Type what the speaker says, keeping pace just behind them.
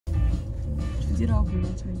돼지라고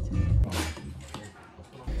불러줘 이제.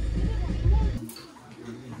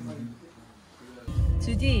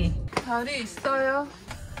 주디 자리 있어요?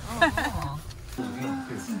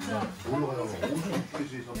 진짜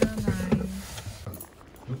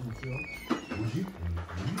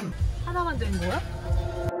하나만 된 거야?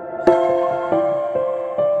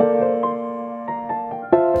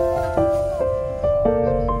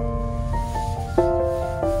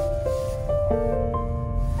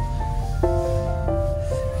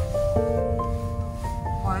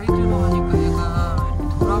 와이드로 하니까 얘가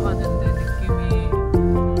이렇게 돌아가는데 느낌이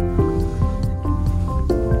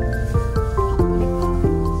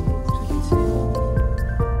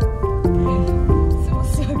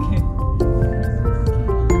스무스하게.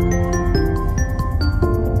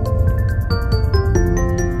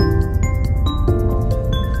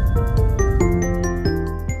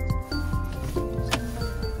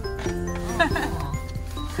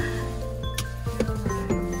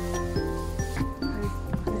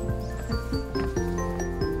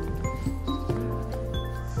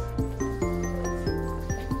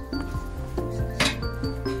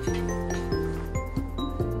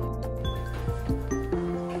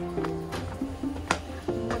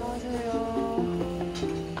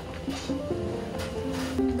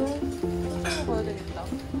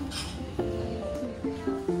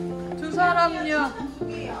 두 사람요.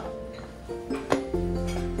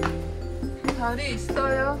 자리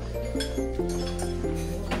있어요?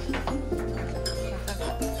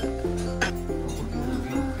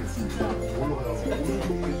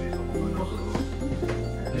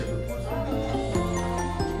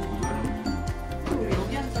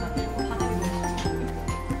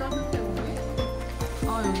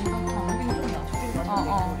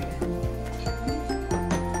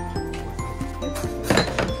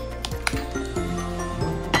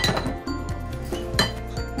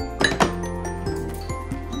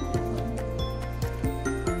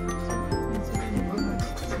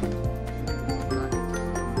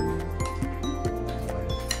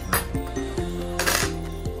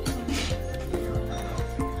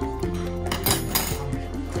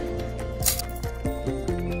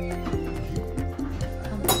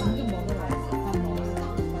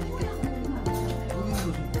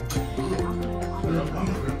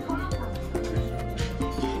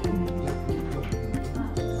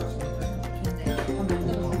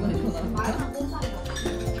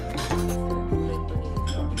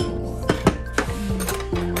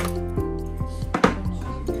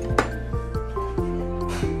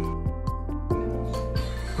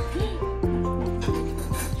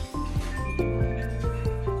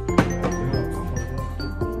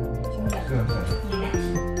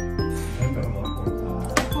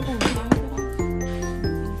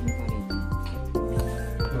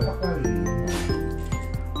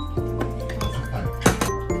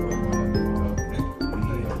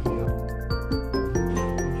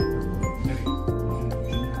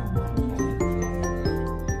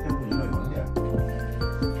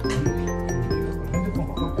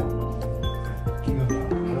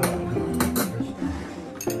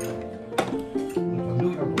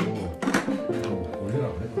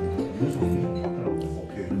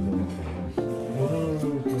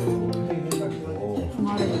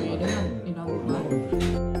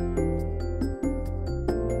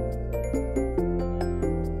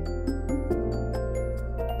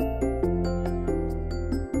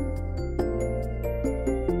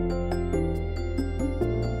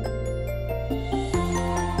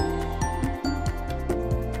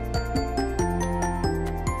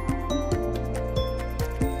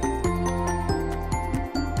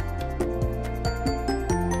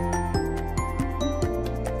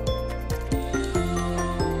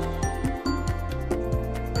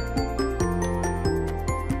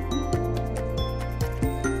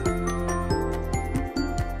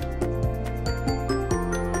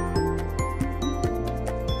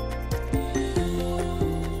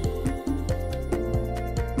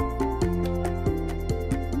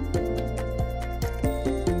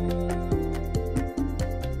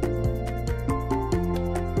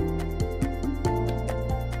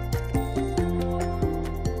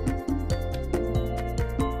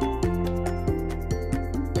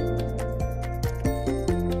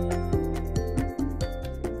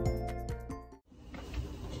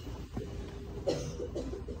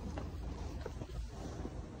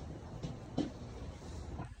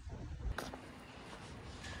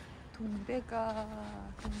 동대가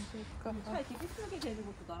차에 이렇게 삐뚤게 되는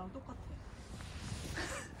것도 나랑 똑같아.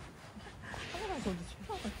 하나만 더 주세요.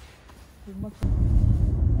 못 맞춰.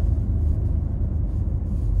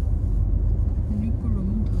 근육을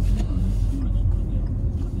너무 다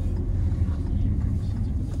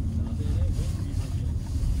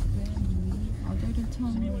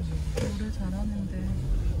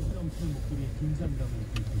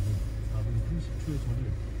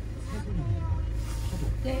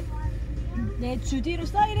네, 주디로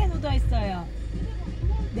사이렌 오더 했어요.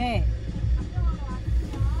 네.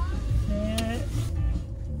 네.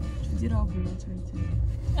 주디라고 불러줘 이제.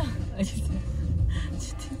 알겠어요.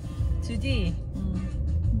 주디.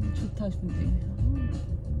 좋다 주디.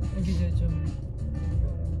 여기도 좀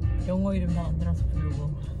영어 이름 다 만들어서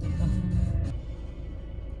부르고.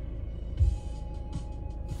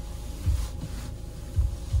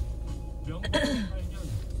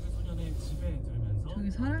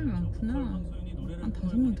 저기 사람이 많구나. 한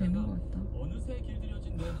 5명 되는 것 같다.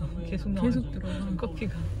 계속 들어가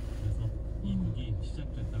커피가.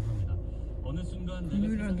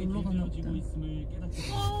 금요일날 놀러 가나 보다.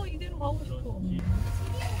 이대로 가고 싶어.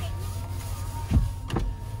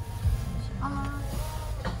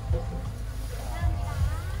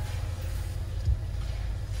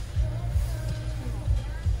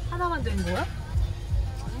 하나만 되는 거야?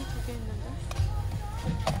 아니, 2개 있는데?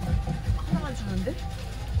 하나만 주는데?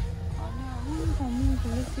 아니야, 한 번에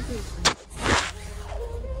걸릴 수도 있어.